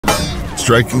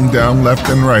striking down left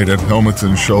and right at helmets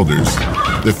and shoulders.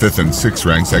 The 5th and 6th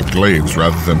ranks had glaives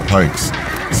rather than pikes,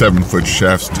 7-foot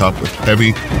shafts topped with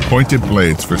heavy, pointed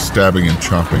blades for stabbing and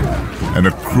chopping, and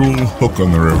a cruel hook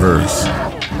on the reverse.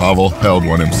 Havel held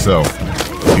one himself.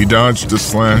 He dodged a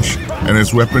slash, and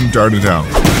his weapon darted out.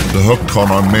 The hook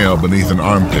caught on mail beneath an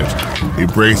armpit. He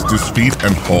braced his feet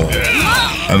and hauled,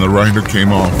 and the rider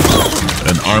came off.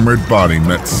 An armored body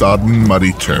met sodden,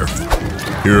 muddy turf.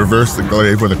 He reversed the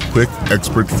glaive with a quick,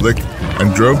 expert flick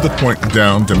and drove the point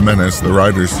down to menace the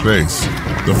rider's face.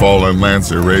 The fallen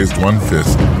lancer raised one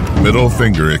fist, middle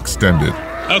finger extended.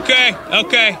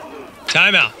 Okay.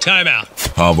 Time out.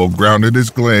 Havel grounded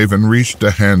his glaive and reached a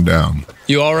hand down.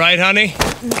 You all right, honey?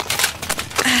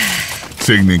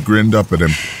 Signe grinned up at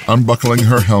him, unbuckling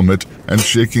her helmet and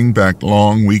shaking back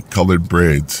long, weak-colored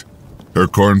braids. Her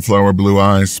cornflower blue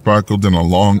eyes sparkled in a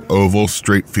long, oval,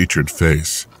 straight-featured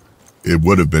face. It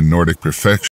would have been Nordic perfection